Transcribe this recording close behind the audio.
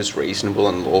was reasonable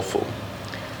and lawful?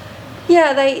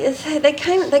 Yeah, they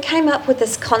came up with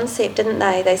this concept, didn't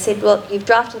they? They said, well, you've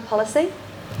drafted a policy.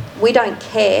 We don't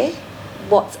care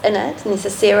what's in it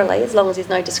necessarily, as long as there's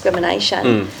no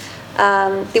discrimination.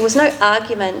 There was no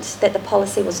argument that the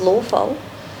policy was lawful,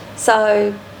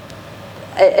 so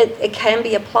it can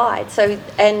be applied.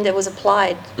 And it was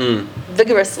applied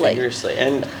vigorously.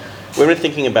 And when we're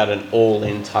thinking about an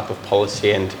all-in type of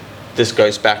policy, and this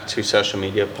goes back to social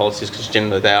media policies because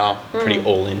generally they are pretty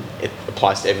all-in. It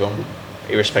applies to everyone,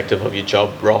 irrespective of your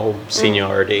job, role,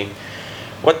 seniority.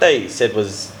 What they said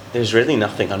was there's really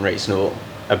nothing unreasonable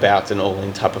about an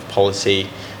all-in type of policy,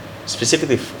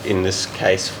 specifically in this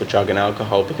case for drug and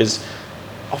alcohol, because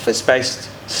office-based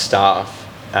staff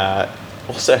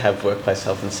also have workplace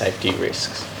health and safety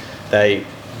risks. They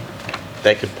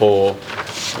could pour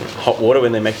hot water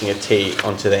when they're making a tea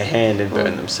onto their hand and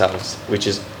burn themselves, which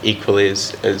is equally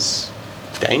as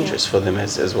dangerous for them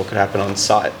as what could happen on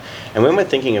site. And when we're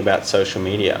thinking about social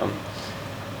media,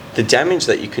 the damage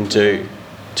that you can do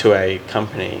to a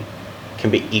company can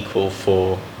be equal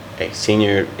for a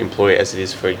senior employee as it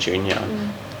is for a junior.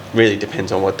 Really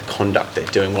depends on what the conduct they're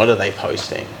doing, what are they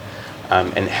posting,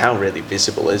 and how really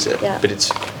visible is it. But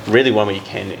it's really one where you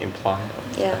can imply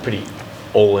a pretty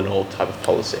all-in-all type of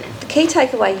policy. The key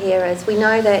takeaway here is we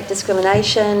know that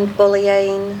discrimination,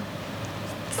 bullying,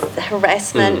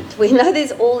 harassment, we know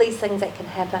there's all these things that can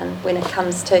happen when it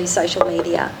comes to social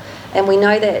media. And we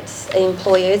know that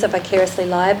employers are vicariously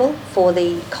liable for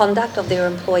the conduct of their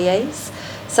employees.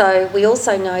 So we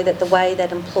also know that the way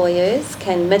that employers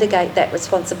can mitigate that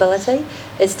responsibility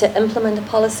is to implement a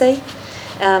policy,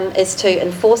 is to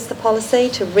enforce the policy,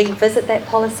 to revisit that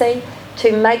policy,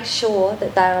 to make sure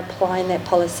that they're applying that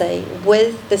policy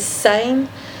with the same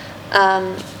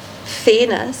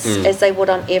fairness as they would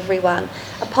on everyone.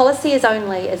 A policy is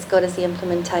only as good as the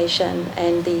implementation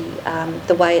and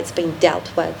the way it's been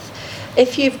dealt with.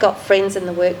 If you've got friends in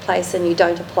the workplace and you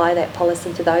don't apply that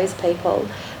policy to those people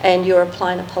and you're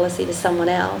applying a policy to someone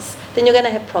else, then you're going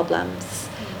to have problems.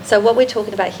 So what we're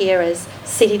talking about here is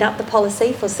setting up the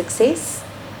policy for success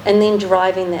and then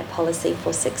driving that policy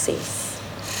for success.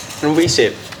 And we see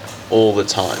it all the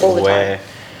time.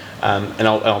 And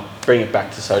I'll bring it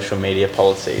back to social media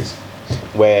policies,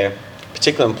 where a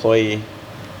particular employee,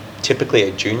 typically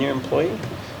a junior employee,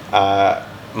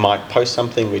 might post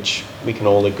something which we can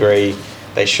all agree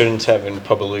they shouldn't have and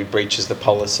probably breaches the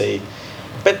policy,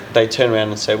 but they turn around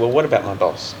and say, well, what about my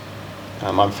boss?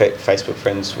 I'm Facebook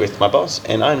friends with my boss,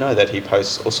 and I know that he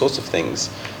posts all sorts of things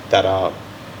that are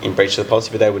in breach of the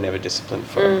policy, but they were never disciplined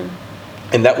for it.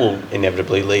 And that will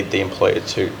inevitably lead the employer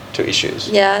to issues.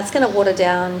 Yeah, it's going to water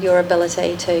down your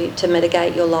ability to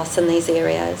mitigate your loss in these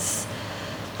areas.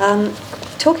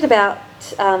 Talking about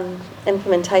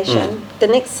implementation, the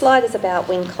next slide is about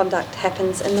when conduct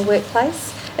happens in the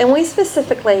workplace. And we're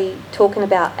specifically talking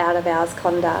about out-of-hours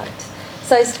conduct.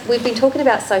 So we've been talking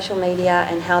about social media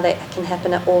and how that can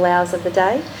happen at all hours of the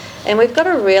day. And we've got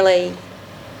a really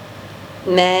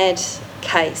mad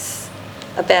case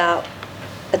about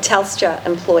a Telstra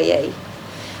employee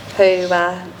who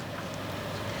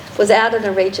was out in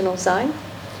a regional zone.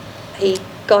 He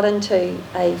got into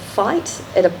a fight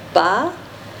at a bar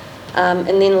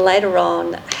and then later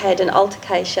on had an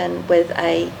altercation with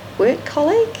a work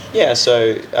colleague. Yeah,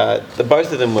 so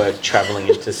both of them were travelling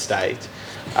interstate.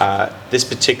 This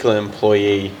particular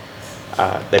employee,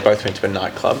 they both went to a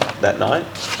nightclub that night,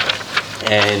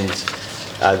 and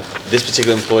this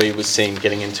particular employee was seen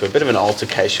getting into a bit of an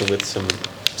altercation with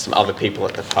some other people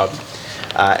at the pub,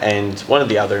 and one of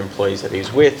the other employees that he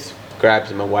was with grabbed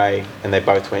him away, and they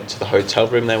both went to the hotel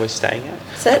room they were staying at.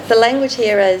 So the language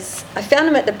here is, I found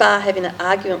him at the bar having an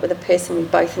argument with a person we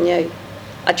both knew.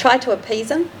 I tried to appease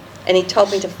him, and he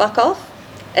told me to fuck off,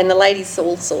 and the ladies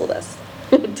all saw this.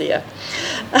 Oh dear.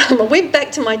 I went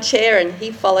back to my chair and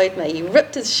he followed me. He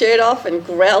ripped his shirt off and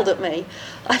growled at me.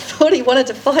 I thought he wanted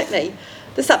to fight me.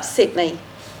 This upset me.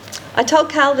 I told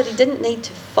Carl that he didn't need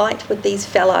to fight with these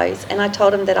fellows, and I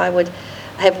told him that I would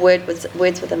have words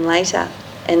with him later,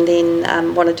 and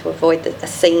then wanted to avoid a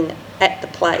scene at the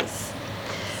place.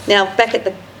 Now back at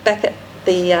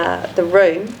the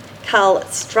room, Carl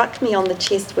struck me on the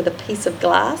chest with a piece of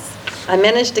glass. I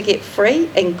managed to get free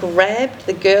and grabbed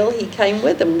the girl he came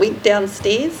with and went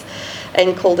downstairs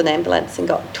and called an ambulance and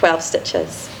got 12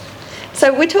 stitches.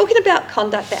 So we're talking about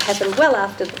conduct that happened well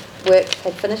after the work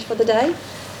had finished for the day.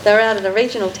 They were out in a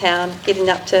regional town getting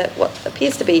up to what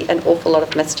appears to be an awful lot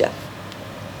of mischief.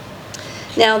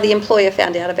 Now the employer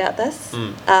found out about this.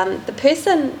 The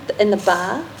person in the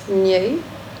bar knew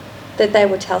that they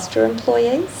were Telstra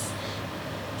employees.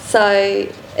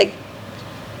 So it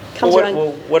comes around.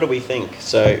 Well, what do we think?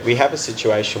 So we have a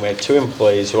situation where two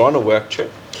employees who are on a work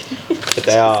trip, but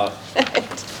they are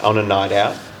on a night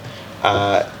out,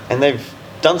 and they've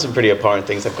done some pretty abhorrent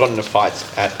things. They've gotten into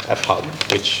fights at a pub,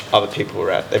 which other people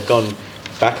were at. They've gone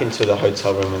back into the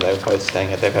hotel room where they were both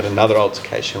staying at. They've had another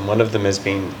altercation. One of them has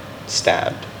been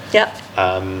stabbed. Yep.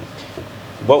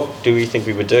 What do we think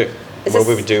we would do? What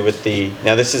we would do with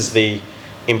now this is the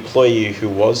employee who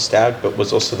was stabbed, but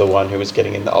was also the one who was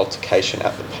getting in the altercation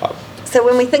at the pub. So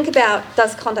when we think about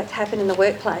does conduct happen in the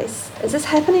workplace, is this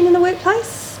happening in the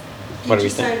workplace? What do we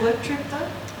Did you think? say work trip though?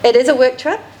 It is a work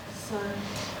trip.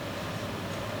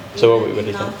 So what would you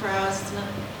even think? after hours, isn't it?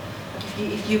 Like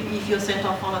if you're sent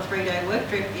off on a 3-day work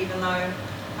trip, even though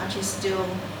aren't you still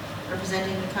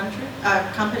representing the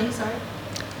company? Sorry.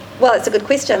 Well, it's a good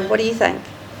question. What do you think?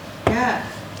 Yeah.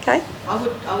 Okay.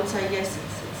 I would say yes.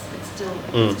 It's still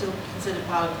considered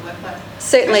part of the workplace.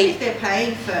 Certainly. Especially if they're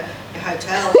paying for your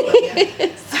hotel.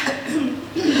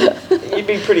 You'd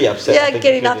be pretty upset. Yeah, I think,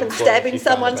 getting if up you're and the employer, stabbing if you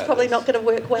found someone's about probably this. not going to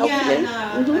work well for you.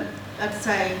 No, I'd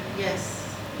say yes.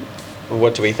 Well,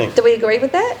 what do we think? Do we agree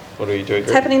with that? What do we do? It's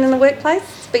Agree? happening in the workplace.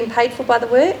 It's being paid for by the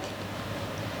work.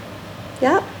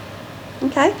 Yeah.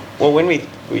 Okay. Well, when we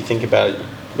think about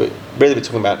it, really we're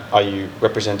talking about are you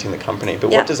representing the company,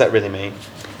 but Yeah. what does that really mean?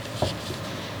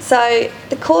 So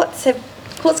the courts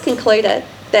concluded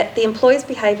that the employer's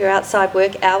behaviour outside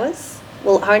work hours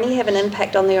will only have an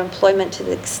impact on their employment to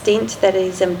the extent that it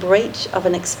is in breach of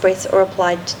an express or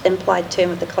implied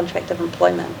term of the contract of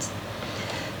employment.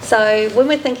 So when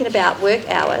we're thinking about work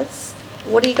hours,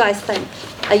 what do you guys think?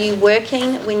 Are you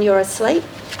working when you're asleep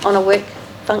on a work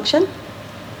function?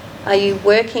 Are you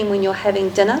working when you're having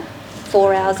dinner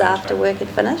 4 hours after work had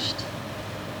finished?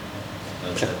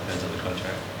 That depends on the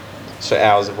contract. So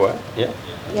hours of work, yeah.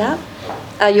 Yeah.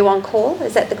 Are you on call?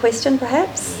 Is that the question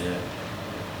perhaps? Yeah.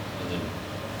 And then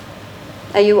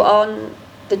Are you on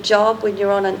the job when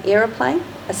you're on an aeroplane,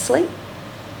 asleep?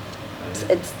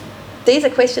 These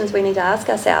are questions we need to ask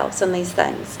ourselves on these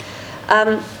things.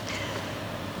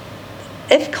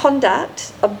 If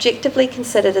conduct objectively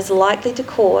considered is likely to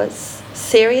cause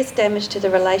serious damage to the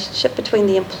relationship between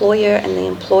the employer and the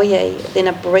employee, then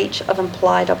a breach of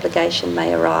implied obligation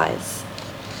may arise.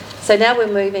 So now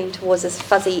we're moving towards this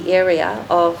fuzzy area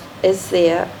of is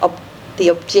there the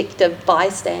objective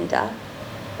bystander?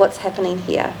 What's happening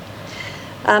here?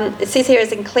 It says here,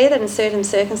 it's clear that in certain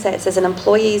circumstances an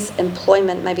employee's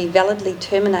employment may be validly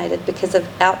terminated because of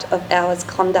out-of-hours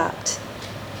conduct,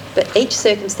 but each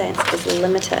circumstance is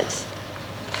limited.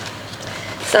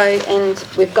 So, and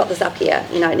we've got this up here,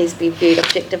 it needs to be viewed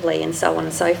objectively and so on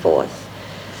and so forth.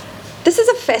 This is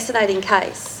a fascinating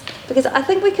case because I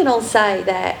think we can all say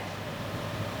that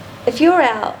if you're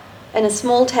out in a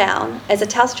small town as a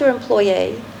Telstra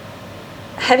employee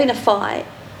having a fight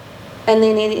and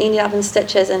then ended up in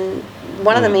stitches and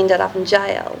one of them ended up in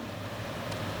jail,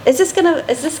 is this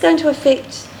going to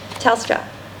affect Telstra?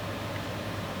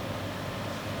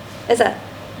 Is it?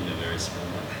 in a very small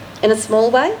way. In a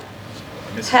small way?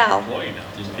 I guess How? it's employee now.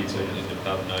 Did people in the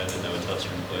pub know that they were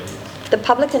Telstra employees? The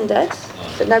publican did,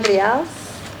 but nobody else.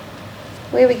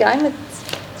 Where are we going?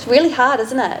 It's really hard,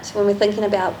 isn't it, when we're thinking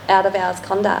about out-of-hours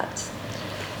conduct?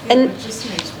 Yeah, And- it just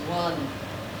needs one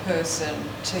person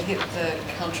to hit the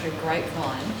country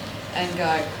grapevine and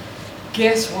go,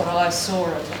 guess what I saw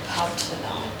at the pub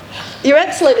tonight? You're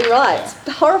absolutely right.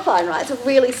 It's horrifying, right? It's a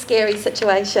really scary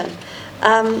situation.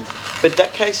 But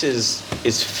that case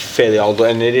is fairly old,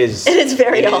 and it is. It is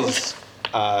very it old. is,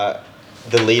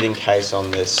 the leading case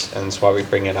on this, and that's why we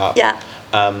bring it up. Yeah.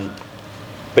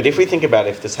 But if we think about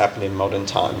if this happened in modern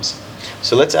times,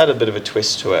 so let's add a bit of a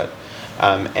twist to it,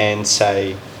 and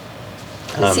say.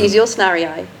 Let's use your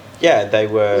scenario. Yeah, they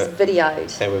It was were.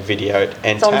 videoed. They were videoed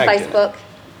and It's on tagged in it. Facebook.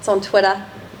 It's on Twitter.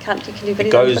 You can do videos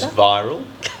It goes on Twitter. viral,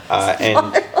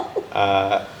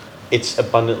 and it's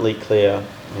abundantly clear.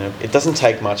 It doesn't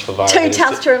take much for viral. Two It is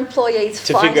Telstra employees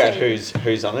to fighting. figure out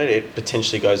who's on it. It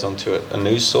potentially goes onto a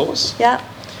news source. Yeah.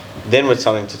 Then we're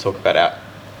starting to talk about out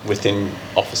within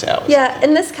office hours. Yeah,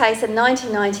 in this case, in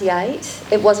 1998,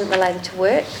 it wasn't related to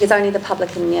work because only the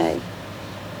publican knew.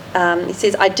 He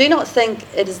says, I do not think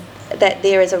that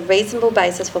there is a reasonable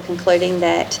basis for concluding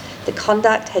that the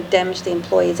conduct had damaged the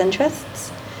employee's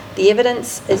interests. The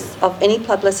evidence of any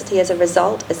publicity as a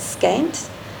result is scant,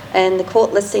 and the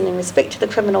court listing in respect to the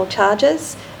criminal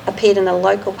charges appeared in a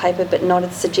local paper but not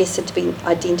suggested to be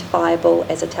identifiable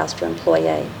as a Telstra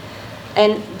employee.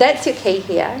 And that's your key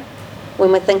here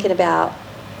when we're thinking about,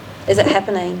 is it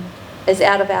happening? Is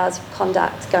out-of-hours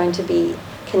conduct going to be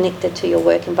connected to your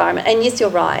work environment? And yes, you're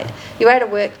right. You're at a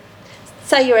work,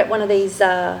 say you're at one of these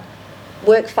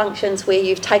work functions where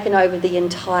you've taken over the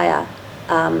entire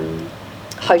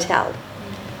hotel,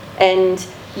 and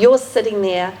you're sitting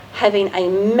there having a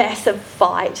massive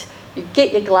fight. You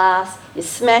get your glass, you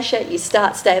smash it, you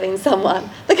start stabbing someone.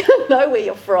 They're going to know where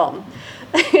you're from.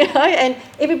 You know, and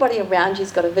everybody around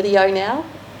you's got a video now.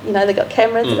 You know, they've got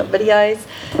cameras, they've got videos.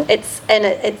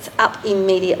 It's up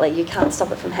immediately. You can't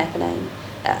stop it from happening.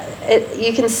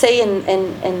 You can see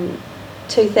in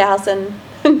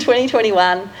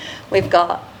 2021, we've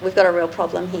got a real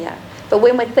problem here. But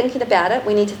when we're thinking about it,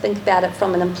 we need to think about it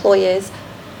from an employer's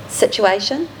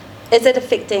situation. Is it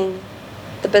affecting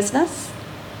the business?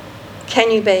 Can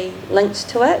you be linked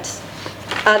to it?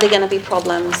 Are there going to be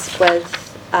problems with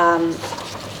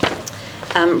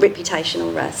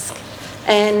reputational risk?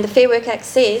 And the Fair Work Act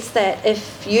says that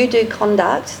if you do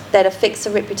conduct that affects the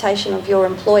reputation of your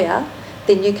employer,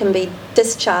 then you can be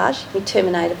discharged, be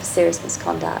terminated for serious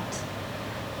misconduct.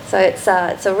 So it's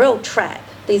a real trap.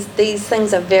 These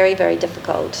things are very, very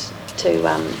difficult to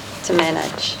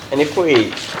manage. And if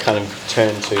we kind of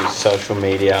turn to social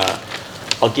media,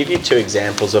 I'll give you two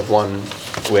examples of one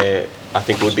where I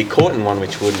think would be caught and one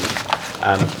which wouldn't.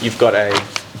 You've got and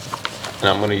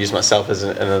I'm going to use myself as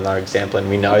another example, and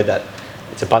we know that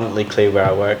it's abundantly clear where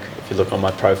I work if you look on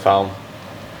my profile.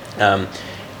 And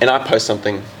I post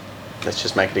something, let's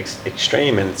just make it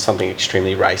extreme, and it's something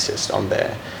extremely racist on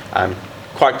there.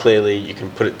 Quite clearly, you can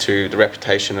put it to the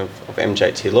reputation of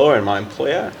MJT Law and my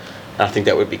employer, and I think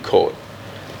that would be caught.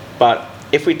 But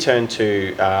if we turn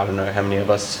to, I don't know how many of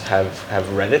us have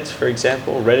Reddit, for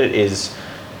example. Reddit is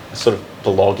a sort of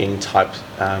blogging type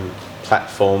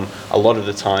platform. A lot of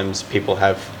the times people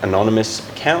have anonymous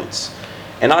accounts,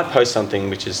 and I post something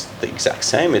which is the exact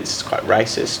same. It's quite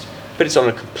racist, but it's on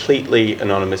a completely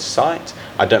anonymous site.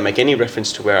 I don't make any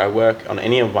reference to where I work on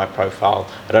any of my profile.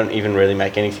 I don't even really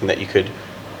make anything that you could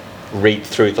read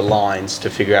through the lines to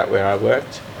figure out where I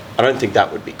worked. I don't think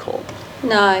that would be caught.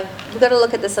 No, we've got to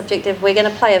look at the subjective. We're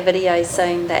going to play a video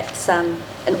soon that's an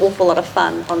awful lot of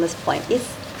fun on this point. Yes?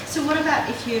 So what about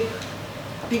if you're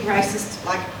a big racist,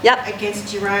 like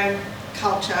against your own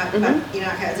culture, but you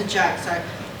know, okay, as a joke. So,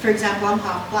 for example, I'm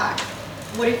half black.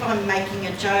 What if I'm making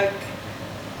a joke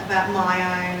about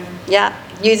my own? Yeah,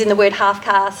 using the word half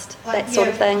caste, that sort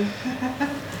of thing.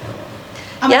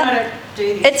 I mean, I don't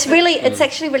do this. It's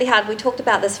actually really hard. We talked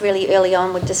about this really early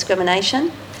on with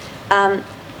discrimination.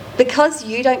 Because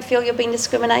you don't feel you're being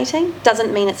discriminating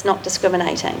doesn't mean it's not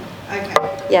discriminating.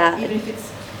 Okay. Yeah. Even if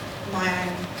it's my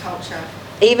own culture.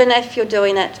 Even if you're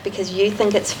doing it because you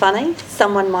think it's funny,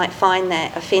 someone might find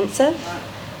that offensive, Right.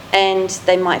 and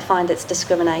they might find it's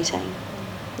discriminating.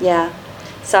 Yeah.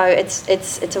 So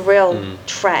it's a real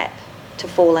trap to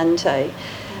fall into.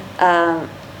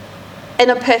 In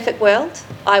a perfect world,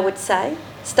 I would say,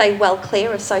 stay well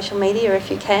clear of social media if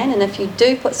you can, and if you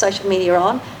do put social media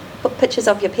on, put pictures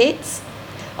of your pets.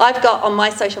 I've got on my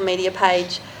social media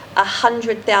page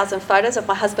 100,000 photos of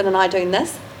my husband and I doing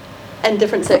this in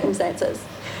different circumstances.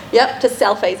 Yep, just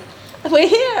selfies. We're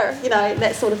here, you know,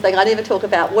 that sort of thing. I never talk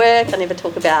about work, I never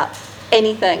talk about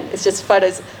anything. It's just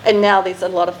photos, and now there's a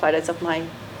lot of photos of my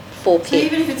 4 pets. So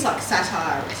even if it's like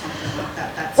satire or something like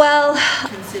that, that's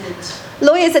considered...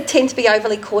 Lawyers tend to be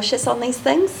overly cautious on these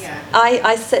things. Yeah.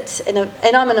 I sit in a...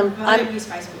 And I don't use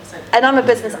Facebook, so... And I'm a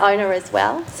business owner as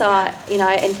well, so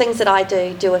and things that I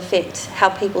do affect how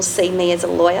people see me as a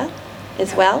lawyer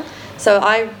as well. So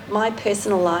my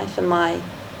personal life and my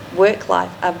work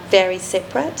life are very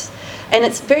separate, and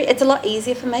it's a lot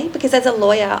easier for me because as a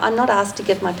lawyer, I'm not asked to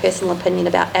give my personal opinion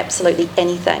about absolutely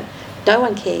anything. No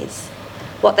one cares.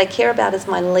 What they care about is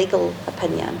my legal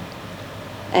opinion,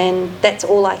 and that's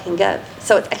all I can give.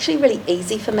 So it's actually really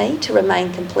easy for me to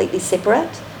remain completely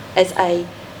separate as an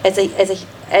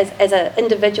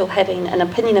individual having an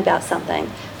opinion about something.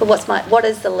 But what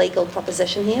is the legal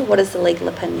proposition here? What is the legal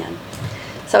opinion?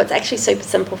 So it's actually super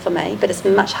simple for me, but it's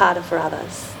much harder for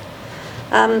others.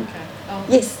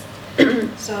 Yes.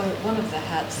 So one of the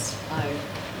hats I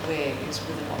wear is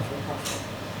with a not-for-profit.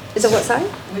 Is it what, sorry?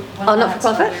 One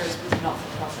not-for-profit? I wear is with a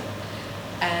not-for-profit.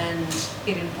 And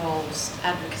it involves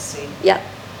advocacy. Yep.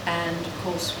 And of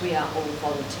course we are all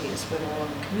volunteers, whether we're on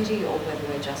the committee or whether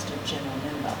we're just a general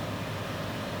member.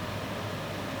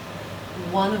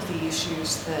 One of the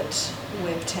issues that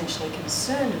we're potentially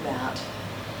concerned about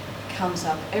comes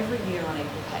up every year on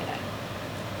Equal Pay Day.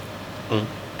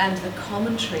 And the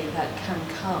commentary that can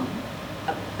come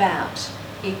about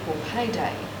Equal Pay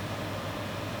Day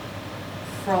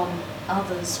from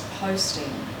others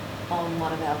posting on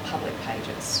one of our public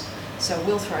pages. So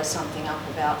we'll throw something up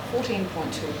about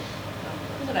 14.2,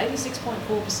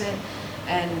 86.4%,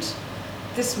 and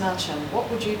this much, and what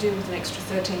would you do with an extra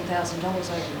 $13,000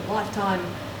 over your lifetime?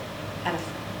 And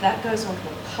if that goes onto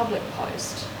a public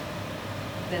post,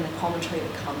 then the commentary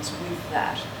that comes with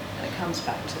that, and it comes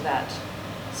back to that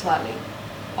slightly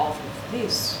off of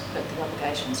this, but the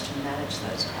obligations to manage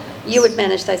those comments. You would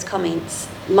manage those comments.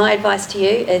 My advice to you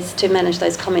is to manage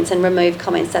those comments and remove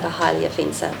comments that are highly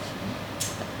offensive.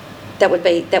 That would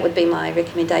be my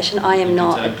recommendation. I am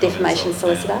not a defamation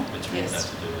solicitor. Which means Yes.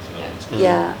 that to do as well.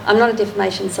 Yeah, I'm not a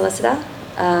defamation solicitor,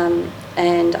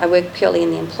 and I work purely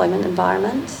in the employment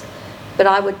environment. But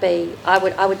I would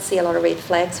see a lot of red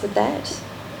flags with that,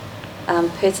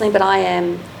 personally. But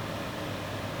I'm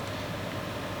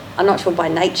not sure by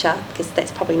nature, because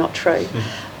that's probably not true.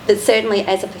 But certainly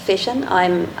as a profession,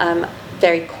 I'm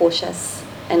very cautious,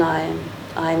 and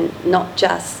I'm not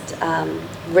just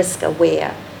risk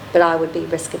aware, but I would be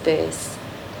risk averse.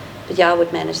 But yeah, I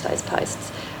would manage those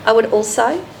posts. I would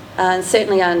also,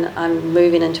 certainly I'm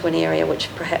moving into an area which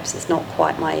perhaps is not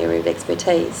quite my area of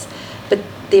expertise, but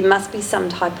there must be some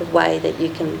type of way that you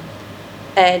can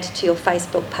add to your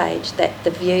Facebook page that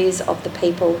the views of the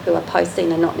people who are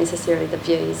posting are not necessarily the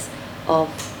views of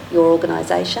your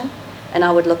organisation. And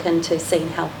I would look into seeing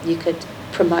how you could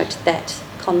promote that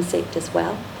concept as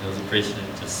well. There was a precedent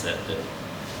just set that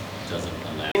doesn't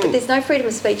allow. But there's no freedom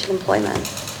of speech in employment.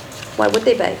 Why would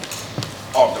there be?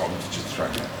 Oh, I'm just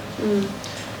throwing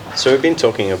that. So we've been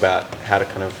talking about how to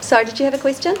kind of... Sorry, did you have a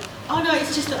question? Oh no,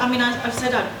 it's just that, I've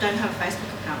said I don't have a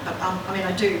Facebook account, but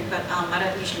I do, but I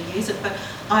don't usually use it. But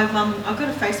I've got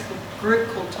a Facebook group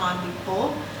called Time with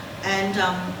Paul,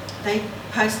 and they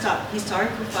post up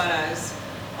historical photos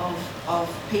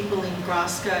of people in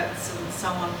grass skirts and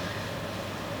someone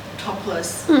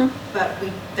topless. But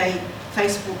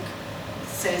Facebook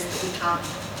says that we can't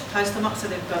post them up, so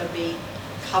they've got to be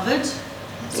covered.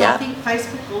 So Yeah. I think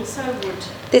Facebook also would.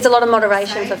 There's a lot of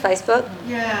moderation for Say- Facebook.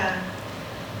 Yeah.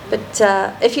 But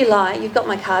if you like, you've got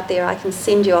my card there. I can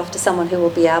send you off to someone who will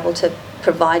be able to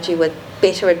provide you with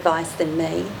better advice than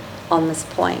me on this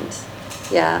point.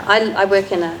 Yeah, I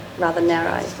work in a rather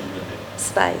narrow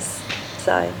space.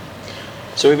 So,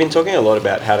 So we've been talking a lot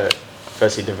about how to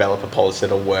firstly develop a policy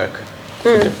that'll work,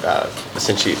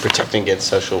 essentially protecting against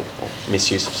social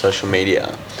misuse of social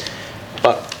media.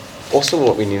 But also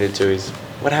what we need to do is,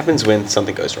 what happens when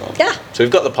something goes wrong? Yeah. So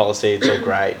we've got the policy, it's all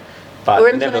great, but we're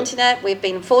implementing it, we've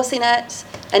been enforcing it,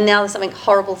 and now something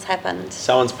horrible's happened.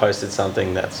 someone's posted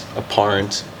something that's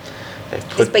abhorrent,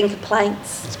 There's been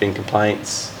complaints. there's been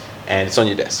complaints, and it's on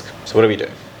your desk. So what do we do?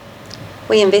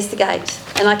 We investigate,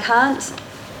 and I can't,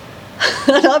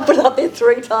 and I put it up there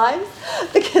 3 times,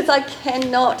 because I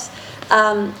cannot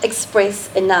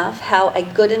express enough how a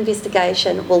good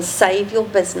investigation will save your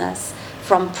business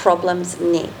from problems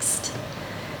next.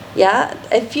 Yeah,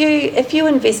 if you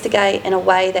investigate in a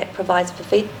way that provides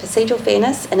procedural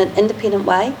fairness in an independent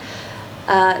way,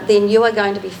 then you are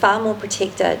going to be far more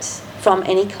protected from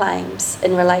any claims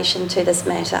in relation to this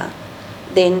matter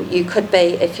than you could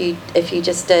be if you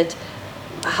just did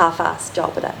a half-assed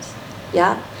job at it.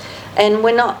 Yeah, and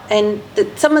we're not. And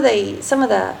some of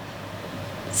the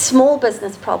small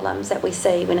business problems that we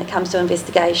see when it comes to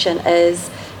investigation is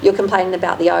you're complaining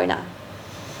about the owner.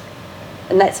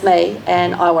 And that's me,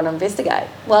 and I want to investigate.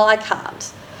 Well, I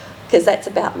can't, because that's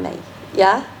about me,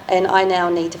 yeah? And I now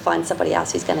need to find somebody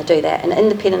else who's going to do that. And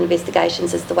independent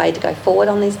investigations is the way to go forward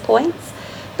on these points.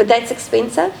 But that's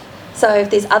expensive. So if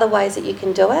there's other ways that you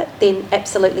can do it, then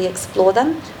absolutely explore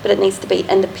them. But it needs to be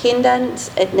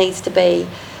independent. It needs to be,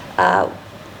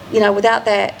 without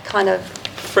that kind of...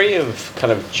 Free of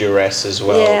kind of duress as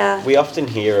well. Yeah. We often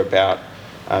hear about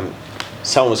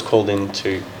someone was called in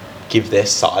to give their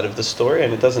side of the story,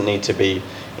 and it doesn't need to be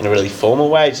in a really formal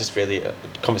way, it's just really a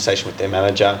conversation with their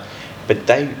manager. But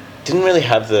they didn't really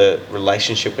have the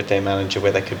relationship with their manager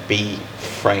where they could be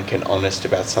frank and honest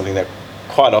about something that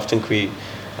quite often could be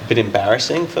a bit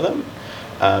embarrassing for them.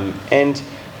 And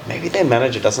maybe their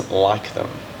manager doesn't like them.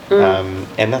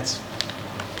 And that's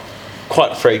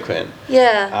quite frequent.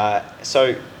 Yeah.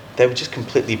 So they were just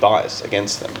completely biased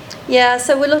against them. Yeah,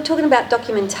 so we're talking about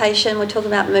documentation, we're talking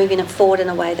about moving it forward in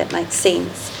a way that makes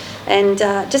sense. And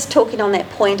just talking on that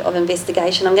point of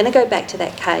investigation, I'm going to go back to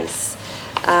that case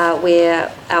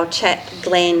where our chap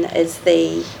Glenn is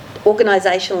the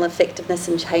Organisational Effectiveness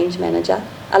and Change Manager.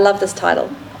 I love this title.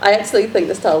 I absolutely think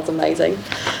this title's amazing.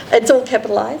 It's all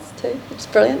capitalised too, which is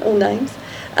brilliant, all names.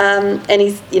 And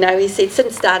he said,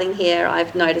 since starting here,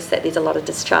 I've noticed that there's a lot of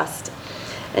distrust.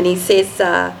 And he says,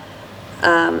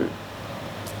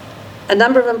 a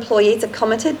number of employees have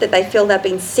commented that they feel they've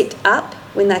been set up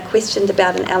when they're questioned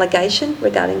about an allegation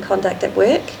regarding conduct at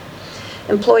work.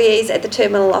 Employees at the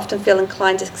terminal often feel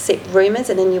inclined to accept rumours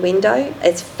and innuendo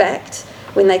as fact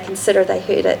when they consider they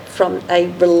heard it from a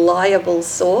reliable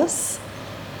source,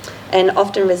 and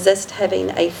often resist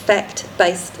having a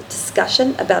fact-based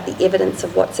discussion about the evidence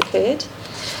of what's occurred.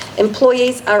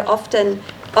 Employees are often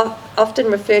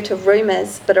refer to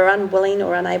rumours but are unwilling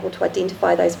or unable to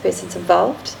identify those persons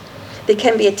involved. There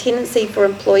can be a tendency for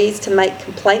employees to make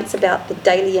complaints about the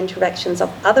daily interactions of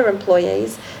other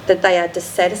employees that they are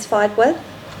dissatisfied with.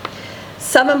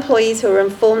 Some employees who are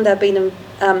informed they've been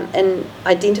and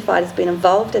identified as being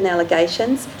involved in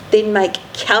allegations then make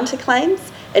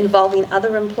counterclaims involving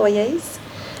other employees,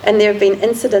 and there have been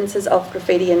incidences of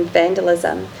graffiti and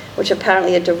vandalism which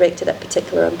apparently are directed at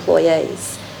particular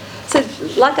employees. So,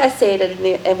 like I said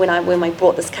when we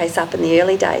brought this case up in the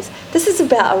early days, this is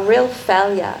about a real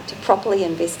failure to properly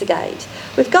investigate.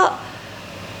 We've got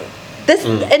this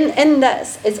in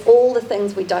this is all the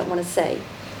things we don't want to see.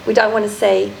 We don't want to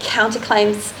see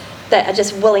counterclaims that are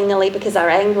just willy-nilly because they're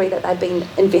angry that they've been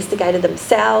investigated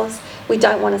themselves. We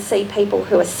don't want to see people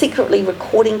who are secretly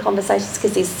recording conversations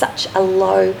because there's such a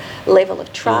low level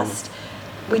of trust.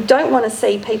 We don't want to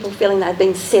see people feeling they've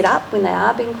been set up when they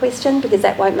are being questioned, because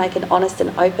that won't make an honest and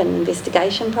open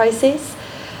investigation process.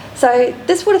 So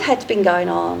this would have had to been going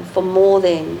on for more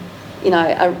than,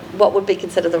 what would be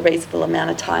considered a reasonable amount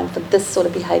of time for this sort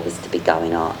of behaviours to be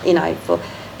going on,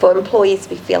 for employees to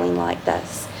be feeling like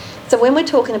this. So when we're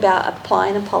talking about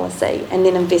applying a policy and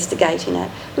then investigating it,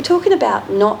 we're talking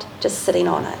about not just sitting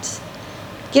on it.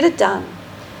 Get it done.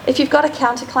 If you've got a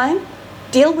counterclaim,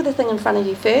 deal with the thing in front of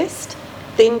you first,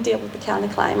 then deal with the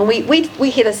counterclaim. And we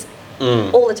hear this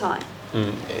all the time.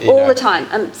 All the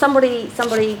time.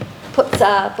 Somebody puts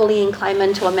a bullying claim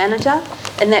into a manager,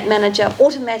 and that manager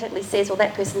automatically says, well,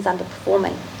 that person's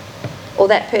underperforming, or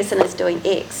that person is doing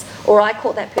X, or I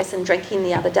caught that person drinking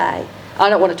the other day. I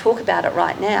don't want to talk about it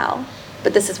right now,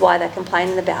 but this is why they're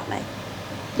complaining about me.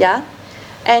 Yeah?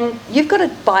 And you've got to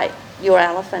bite your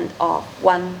elephant off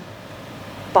one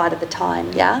bite at a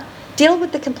time, yeah? Deal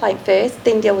with the complaint first,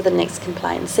 then deal with the next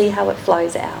complaint, see how it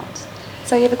flows out.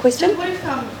 So you have a question? So what if,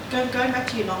 going back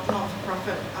to your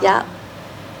not-for-profit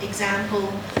example,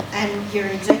 and you're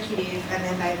an executive, and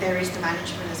then there is the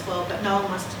management as well, but no one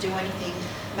wants to do anything.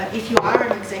 But if you are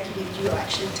an executive, do you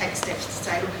actually take steps to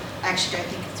say, look, I actually don't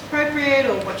think it's appropriate,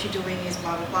 or what you're doing is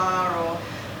blah, blah, blah, or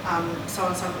so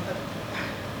on, so on.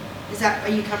 Are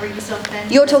you covering yourself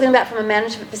then? You're talking about from a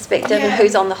management perspective, and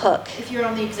who's on the hook. If you're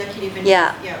on the executive end.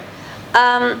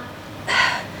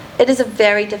 It is a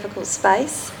very difficult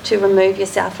space to remove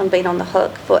yourself from being on the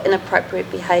hook for inappropriate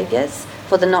behaviours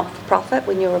for the not-for-profit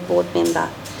when you're a board member.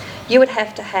 You would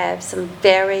have to have some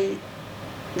very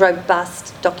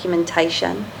robust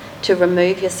documentation to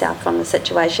remove yourself from the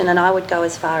situation, and I would go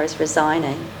as far as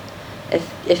resigning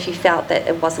if you felt that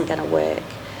it wasn't going to work,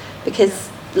 because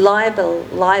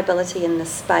liability in this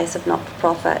space of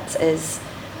not-for-profits is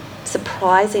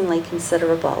surprisingly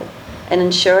considerable, and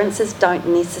insurances don't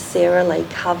necessarily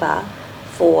cover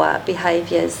for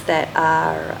behaviours that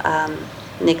are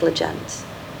negligent.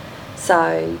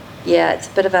 So yeah, it's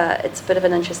a bit of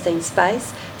an interesting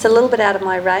space. It's a little bit out of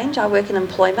my range. I work in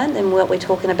employment, and what we're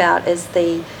talking about is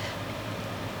the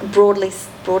broad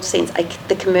sense,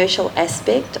 the commercial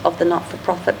aspect of the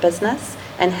not-for-profit business,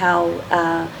 and how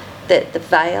the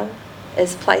veil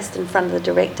is placed in front of the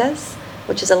directors,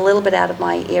 which is a little bit out of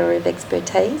my area of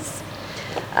expertise.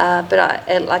 But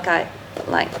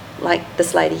like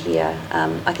this lady here,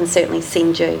 I can certainly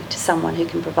send you to someone who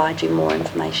can provide you more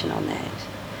information on that,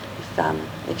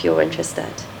 if you're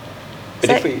interested. But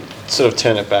if we sort of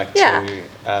turn it back to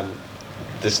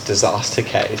this disaster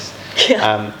case,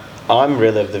 I'm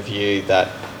really of the view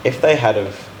that if they had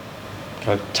have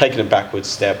kind of taken a backward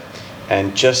step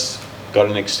and just got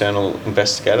an external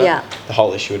investigator, the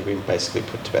whole issue would have been basically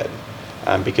put to bed.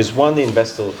 Because one, the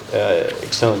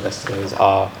external investigators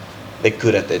they're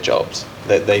good at their jobs.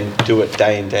 They do it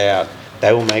day in, day out.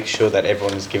 They will make sure that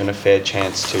everyone is given a fair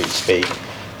chance to speak.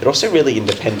 They're also really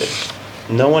independent.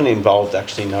 No one involved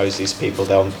actually knows these people.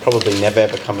 They'll probably never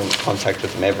ever come in contact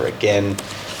with them ever again.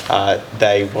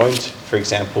 They won't, for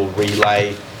example,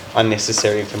 relay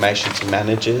unnecessary information to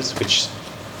managers, which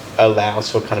allows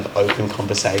for kind of open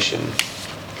conversation.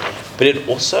 But it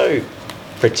also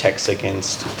protects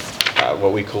against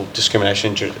what we call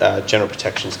discrimination and general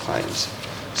protections claims.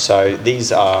 So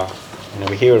these are,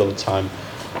 we hear it all the time.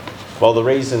 Well, the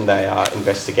reason they are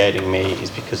investigating me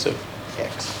is because of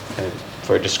X, and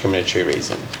for a discriminatory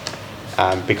reason.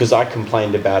 Because I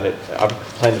complained about it. I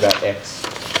complained about X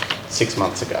 6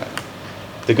 months ago.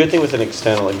 The good thing with an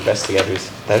external investigator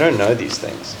is they don't know these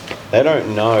things. They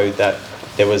don't know that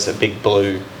there was a big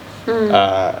blue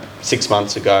 6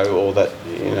 months ago, or that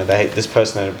this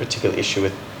person had a particular issue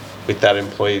with that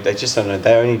employee. They just don't know.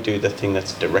 They only do the thing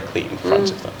that's directly in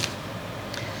front of them.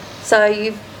 So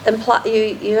you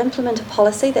implement a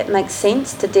policy that makes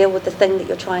sense to deal with the thing that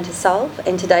you're trying to solve,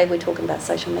 and today we're talking about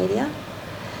social media.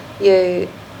 You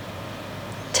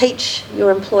teach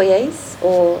your employees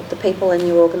or the people in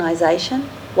your organisation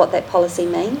what that policy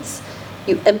means.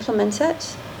 You implement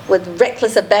it with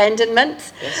reckless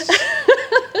abandonment. Yes.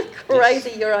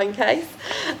 Crazy your own case.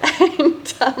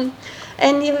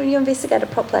 And you investigate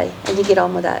it properly and you get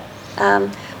on with it.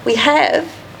 We have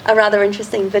a rather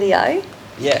interesting video.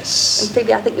 Yes. And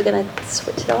Phoebe, I think we're going to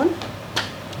switch it on.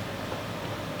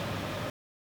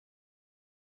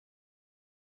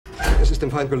 Es ist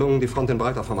dem Feind gelungen, die Front in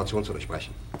breiter Formation zu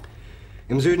durchbrechen.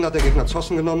 Im Süden hat der Gegner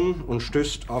Zossen genommen und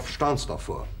stößt auf Stahnsdorf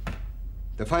vor.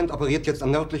 Der Feind operiert jetzt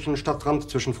am nördlichen Stadtrand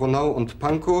zwischen Frohnau und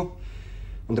Pankow.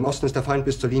 Und im Osten ist der Feind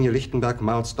bis zur Linie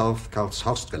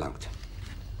Lichtenberg-Marsdorf-Karlshorst gelangt.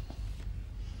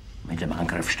 Mit dem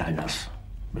Angriff Steiners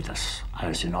wird das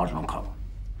alles in Ordnung kommen.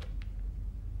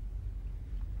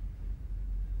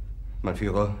 Mein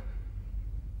Führer,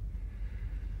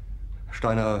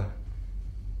 Steiner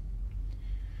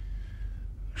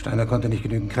konnte nicht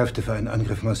genügend Kräfte für einen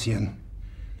Angriff massieren.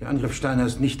 Der Angriff Steiner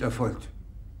ist nicht erfolgt.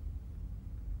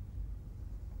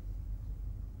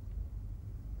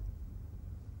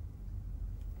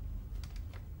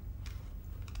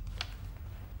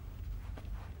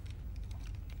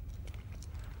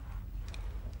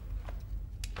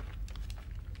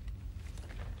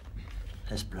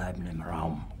 Es bleiben im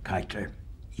Raum Keitel,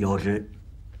 Jodl,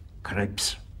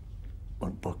 Krebs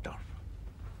und Burgdorf.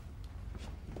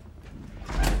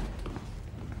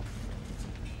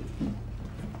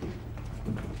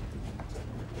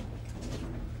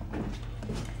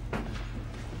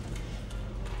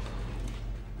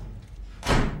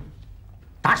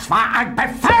 Das war ein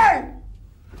Befehl!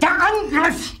 Der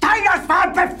Angriff Steiners war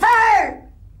ein Befehl!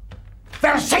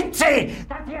 Wer sind Sie,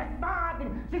 dass Sie es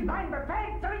wagen, sich meinen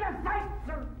Befehl zu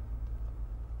widersetzen?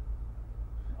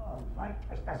 So weit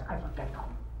ist das also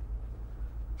gekommen.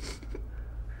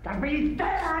 Das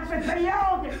Militär hat mich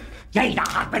belogen! Jeder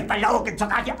hat mich belogen,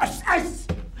 sogar die SS!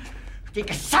 Die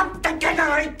gesamte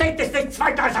Generalität ist nichts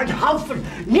weiter als ein Haufen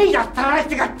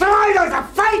niederträchtiger, treuloser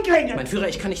Feiglinge! Mein Führer,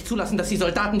 ich kann nicht zulassen, dass die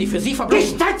Soldaten, die für Sie verbringen...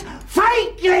 Nicht als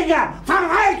Feiglinge!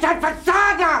 Verreiter,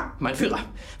 Versager! Mein Führer,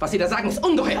 was Sie da sagen, ist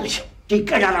ungeheuerlich! Die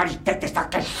Generalität ist das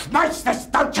Geschmeiß des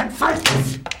deutschen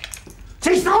Volkes!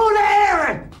 Sie ist ohne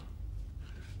Ehre!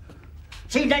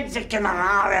 Sie nennen sich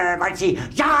Generale, weil Sie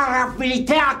Jahre auf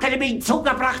Militärakademien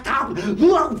zugebracht haben,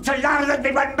 nur um zu lernen,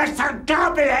 wie man Messer und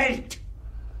Gabel hält!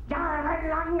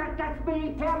 Jahrelang hat das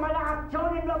Militär meine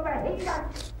Aktionen nur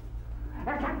behindert.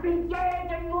 Es hat mir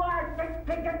jeden nur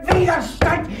ersichtlichen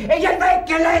Widerstand in den Weg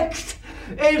gelegt.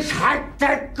 Ich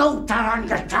hätte gut daran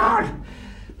getan,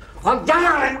 von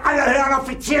Jahren alle höheren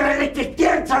Offiziere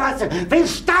liquidieren zu lassen, wie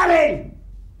Stalin.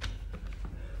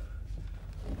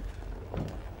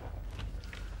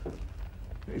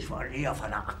 Ich war nie auf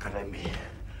einer Akademie.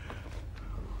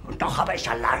 Und doch habe ich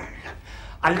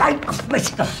allein auf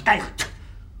mich gestellt,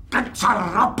 ganz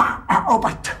Europa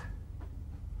erobert.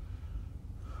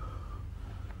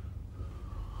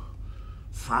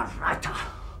 Verräter!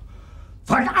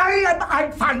 Von allem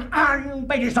Anfang an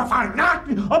bin ich so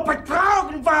verraten und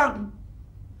betrogen worden.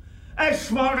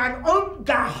 Es wurde ein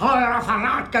ungeheurer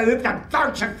Verrat geübt am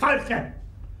deutschen Volke.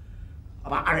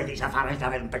 Aber alle diese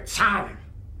Verräter werden bezahlen.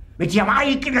 Mit ihrem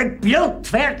eigenen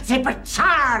Blut werden sie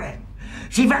bezahlen.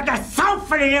 Sie werden das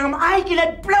saufen in ihrem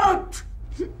eigenen Blut.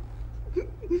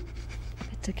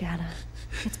 Bitte, Gerda.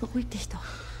 Jetzt beruhig dich doch.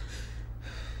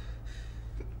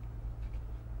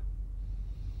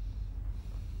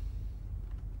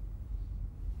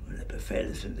 Meine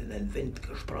Befehle sind in den Wind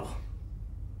gesprochen.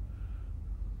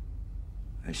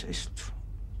 Es ist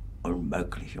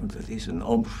unmöglich, unter diesen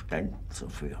Umständen zu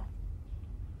führen.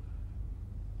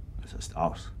 Es ist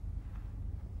aus.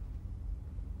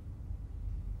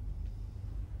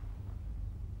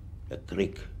 Der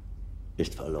Krieg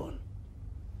ist verloren.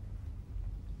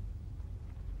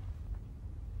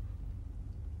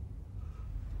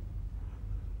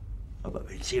 Aber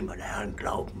wenn Sie, meine Herren,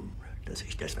 glauben, dass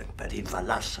ich deswegen Berlin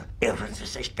verlasse, irren Sie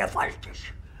sich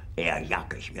gewaltig. Eher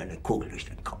jage ich mir eine Kugel durch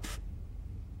den Kopf.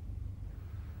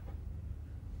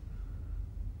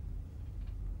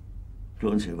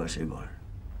 Tun Sie, was Sie wollen.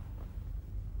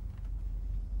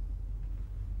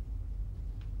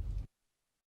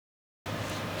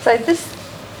 So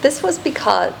this was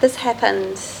because this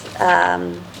happened a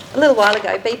little while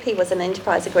ago. BP was in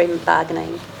enterprise agreement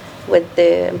bargaining with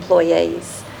their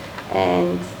employees,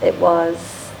 and it was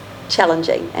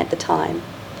challenging at the time.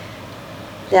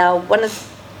 Now, one of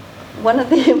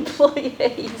the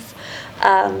employees,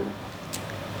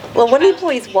 one of the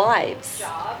employees' wives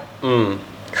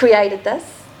created this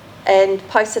and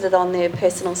posted it on their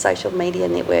personal social media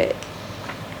network.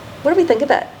 What do we think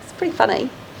of it? It's pretty funny.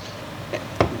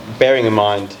 Bearing in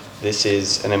mind, this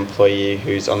is an employee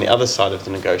who's on the other side of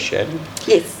the negotiating.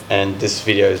 Yes. And this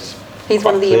video is He's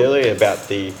one of the clearly about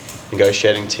the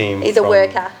negotiating team. He's a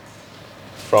worker.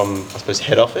 From, I suppose,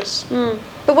 head office.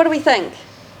 But what do we think?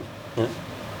 Yeah.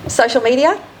 Social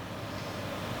media?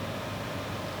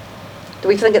 Do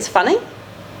we think it's funny?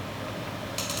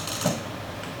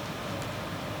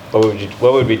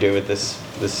 What would we do with this?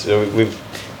 We've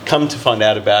come to find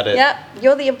out about it. Yeah,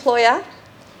 you're the employer.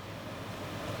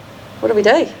 What do we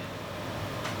do?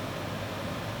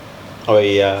 Are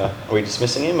we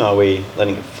dismissing him? Are we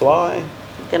letting it fly? Are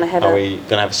we going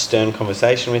to have a stern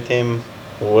conversation with him?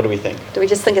 Or what do we think? Do we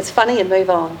just think it's funny and move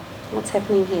on? What's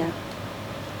happening here?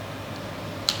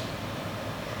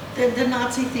 The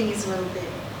Nazi thing is a little bit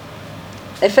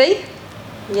iffy?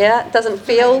 Yeah, it doesn't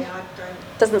feel,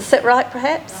 doesn't sit right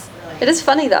perhaps. It is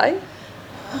funny though.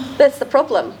 That's the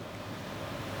problem.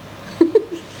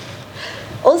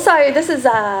 Also, this is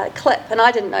a clip, and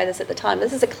I didn't know this at the time,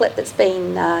 this is a clip that's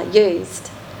been used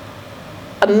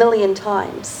 1 million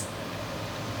times.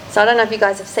 So I don't know if you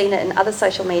guys have seen it in other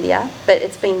social media, but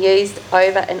it's been used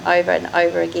over and over and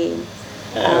over again.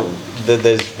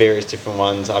 There's various different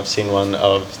ones. I've seen one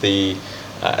of the,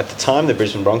 at the time, the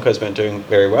Brisbane Broncos weren't doing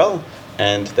very well,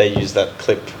 and they used that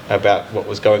clip about what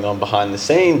was going on behind the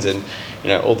scenes and, you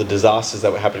know, all the disasters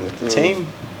that were happening with the team.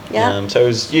 Yeah. So it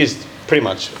was used pretty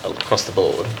much across the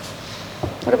board.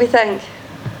 What do we think?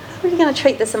 How are you going to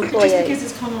treat this employee? Just because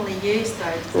it's commonly used,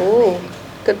 though. Ooh,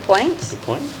 good point. Good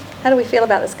point. How do we feel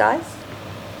about this, guys?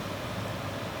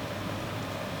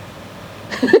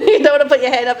 You don't want to put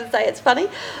your hand up and say it's funny.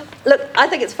 Look, I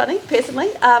think it's funny, personally.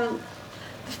 The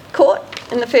court,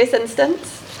 in the first instance,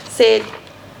 said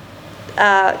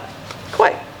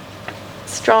quite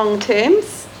strong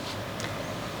terms.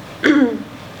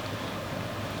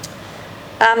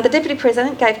 The Deputy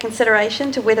President gave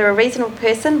consideration to whether a reasonable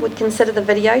person would consider the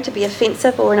video to be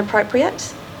offensive or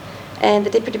inappropriate, and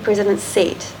the Deputy President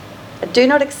said, "I do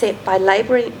not accept by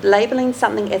labelling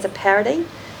something as a parody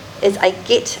is a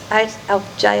get out of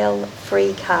jail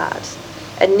free card.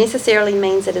 It necessarily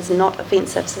means it is not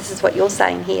offensive." So this is what you're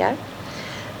saying here.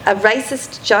 A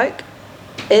racist joke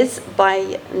is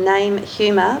by name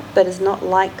humour, but is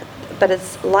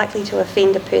likely to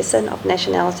offend a person of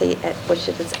nationality at which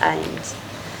it is aimed.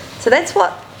 So that's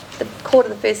what the court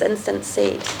of the first instance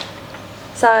said.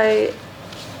 So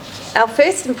our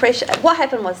first impression, what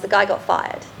happened was the guy got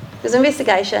fired. There was an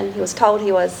investigation. He was told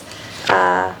he was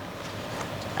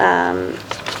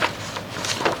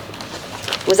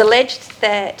alleged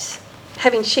that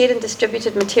having shared and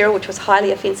distributed material which was highly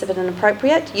offensive and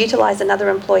inappropriate, utilised another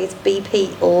employee's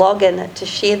BP login to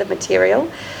share the material,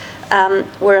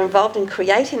 were involved in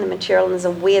creating the material and is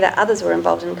aware that others were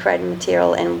involved in creating the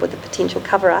material and with the potential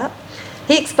cover-up.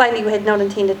 He explained he had not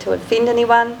intended to offend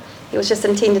anyone. It was just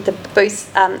intended to boost,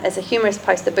 as a humorous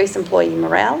post, to boost employee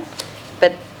morale.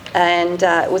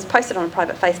 It was posted on a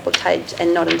private Facebook page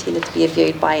and not intended to be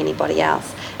viewed by anybody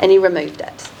else. And he removed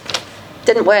it.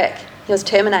 Didn't work. He was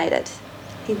terminated.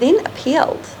 He then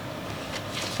appealed.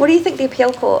 What do you think the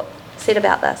appeal court said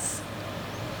about this?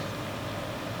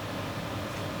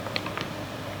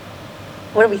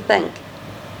 What do we think?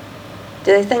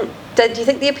 Do you think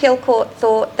the appeal court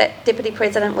thought that Deputy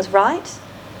President was right?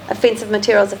 Offensive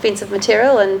material is offensive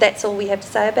material and that's all we have to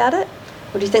say about it?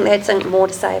 Or do you think they had something more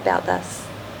to say about this?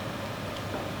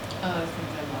 I think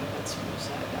they might have had something more to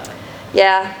say about it.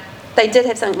 Yeah, they did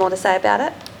have something more to say about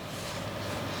it.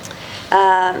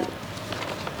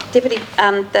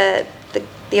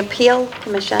 The appeal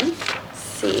commission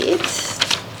said,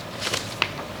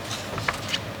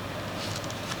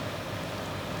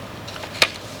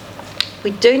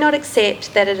 "We do not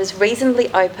accept that it is reasonably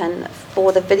open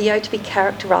for the video to be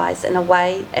characterised in a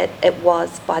way it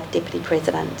was by the Deputy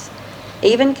President.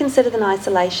 Even considered in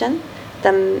isolation,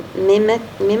 the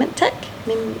mimetic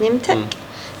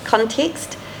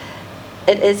context,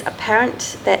 it is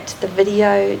apparent that the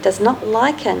video does not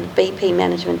liken BP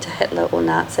management to Hitler or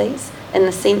Nazis in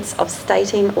the sense of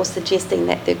stating or suggesting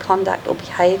that their conduct or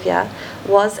behaviour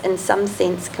was in some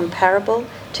sense comparable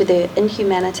to their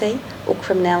inhumanity or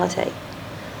criminality.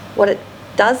 What it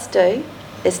does do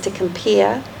is to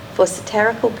compare, for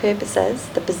satirical purposes,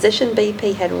 the position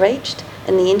BP had reached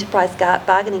in the enterprise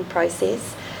bargaining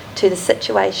process to the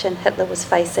situation Hitler was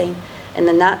facing in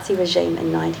the Nazi regime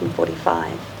in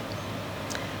 1945.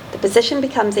 The position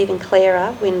becomes even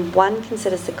clearer when one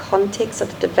considers the context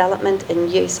of the development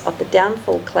and use of the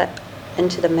downfall clip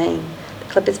into the meme. The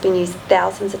clip has been used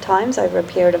thousands of times over a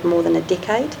period of more than a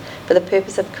decade for the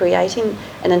purpose of creating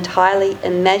an entirely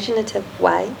imaginative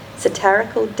way,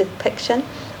 satirical depiction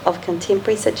of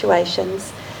contemporary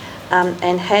situations,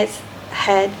 and has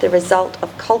had the result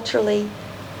of culturally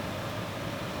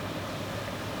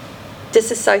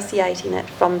disassociating it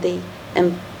from the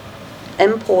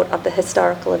import of the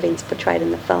historical events portrayed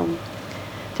in the film.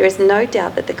 There is no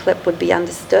doubt that the clip would be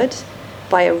understood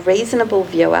by a reasonable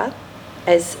viewer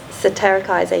as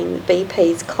satirising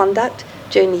BP's conduct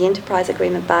during the enterprise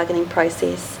agreement bargaining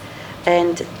process,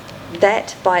 and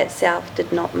that by itself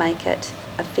did not make it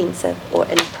offensive or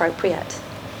inappropriate.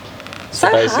 So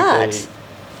basically, hard.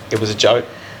 It was a joke.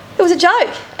 It was a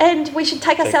joke, and we should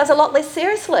take ourselves a lot less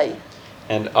seriously.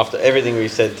 And after everything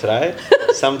we've said today,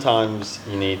 sometimes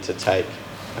you need to take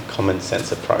a common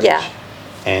sense approach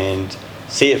and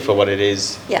see it for what it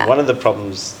is. Yeah. One of the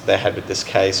problems they had with this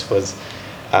case was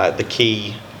the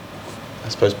key, I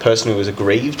suppose, person who was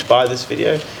aggrieved by this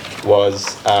video was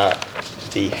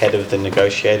the head of the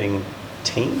negotiating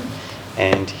team,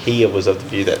 and he was of the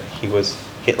view that he was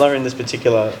Hitler in this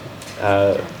particular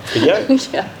video.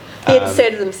 Yeah. He had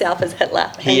inserted himself as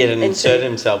Hitler. He had inserted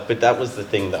himself, but that was the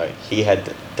thing though. He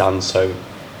had done so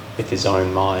with his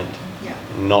own mind,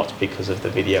 not because of the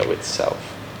video itself.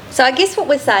 So I guess what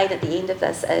we're saying at the end of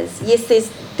this is, yes,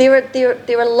 there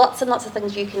are lots and lots of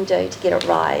things you can do to get it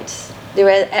right. There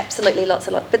are absolutely lots,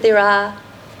 but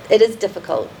it is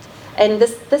difficult. And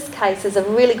this case is a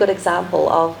really good example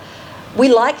of, we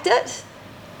liked it,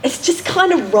 it's just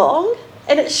kind of wrong,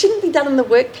 and it shouldn't be done in the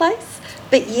workplace.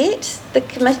 But yet,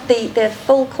 the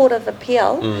full Court of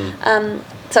Appeal,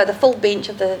 so the full bench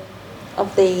of the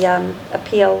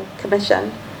Appeal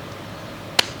Commission,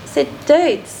 said,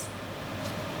 dudes,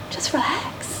 just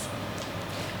relax.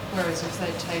 Whereas if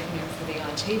they'd taken him for the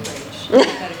IT breach, they'd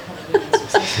have probably been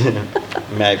successful.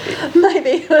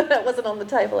 Maybe that wasn't on the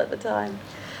table at the time.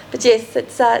 But yes,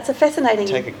 it's a fascinating.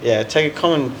 Take a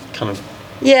common kind of.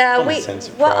 Yeah, common sense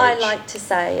what I approach. like to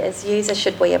say is, user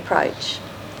should we approach?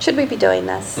 Should we be doing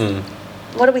this?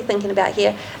 What are we thinking about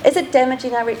here? Is it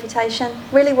damaging our reputation?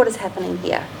 Really, what is happening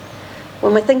here?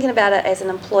 When we're thinking about it as an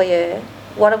employer,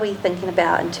 what are we thinking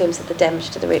about in terms of the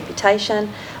damage to the reputation?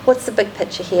 What's the big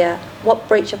picture here? What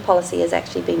breach of policy has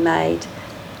actually been made?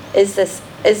 Is this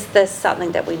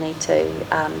something that we need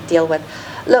to deal with?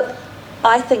 Look,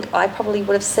 I think I probably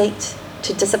would have sought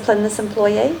to discipline this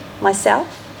employee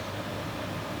myself.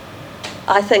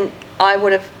 I think I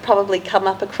would have probably come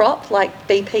up a crop like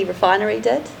BP Refinery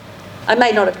did. I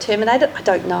may not have terminated, I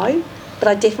don't know, but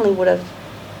I definitely would have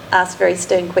asked very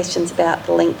stern questions about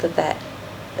the length of that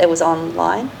was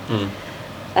online.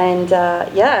 And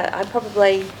I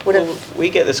probably would have... Well, we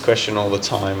get this question all the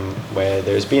time where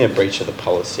there's been a breach of the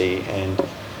policy and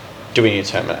do we need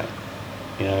to terminate?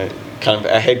 You know, kind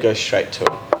of our head goes straight to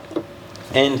it.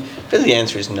 And really the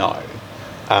answer is no.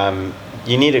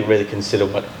 You need to really consider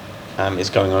what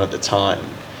is going on at the time,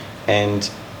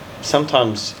 and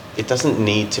sometimes it doesn't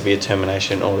need to be a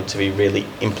termination in order to be really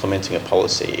implementing a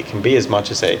policy. It can be as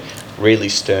much as a really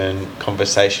stern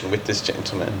conversation with this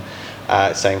gentleman,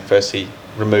 saying firstly,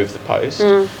 remove the post.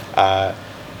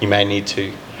 You may need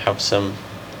to have some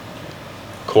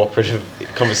cooperative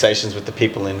conversations with the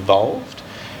people involved,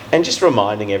 and just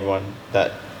reminding everyone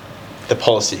that the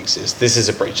policy exists. This is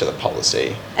a breach of the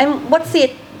policy. And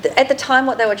at the time,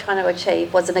 what they were trying to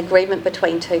achieve was an agreement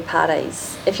between two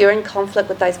parties. If you're in conflict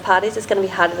with those parties, it's going to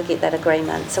be harder to get that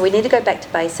agreement. So we need to go back to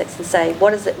basics and say,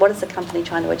 what is the company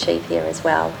trying to achieve here as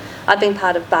well? I've been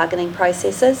part of bargaining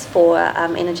processes for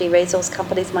energy resource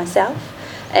companies myself,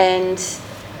 and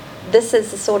this is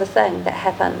the sort of thing that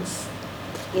happens,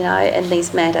 you know, in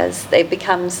these matters. It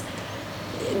becomes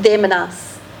them and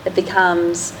us. It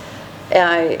becomes, you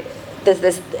know, there's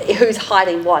this who's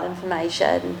hiding what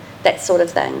information, that sort of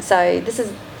thing. So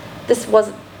this was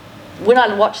when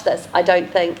I watched this, I don't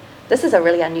think this is a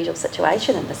really unusual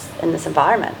situation in this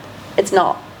environment. It's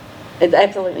not. It's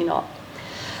absolutely not.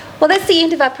 Well, that's the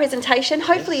end of our presentation.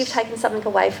 Hopefully you've taken something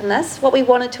away from this. What we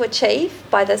wanted to achieve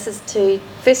by this is to,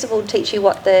 first of all, teach you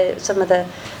what some of the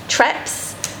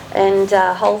traps and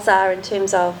holes are in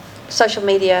terms of social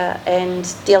media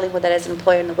and dealing with it as an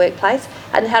employer in the workplace,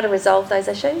 and how to resolve those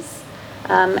issues.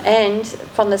 And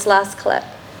from this last clip,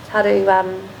 how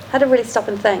to really stop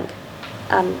and think,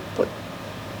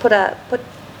 put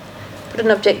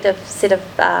an objective set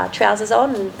of trousers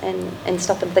on and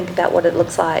stop and think about what it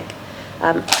looks like,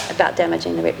 about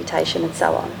damaging the reputation and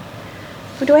so on.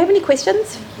 Do we have any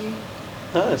questions?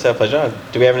 No, it's our pleasure.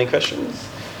 Do we have any questions?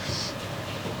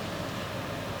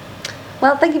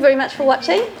 Well, thank you very much for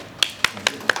watching.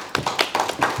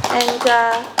 And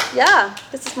yeah,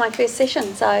 this is my first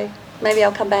session, so maybe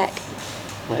I'll come back.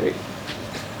 Maybe.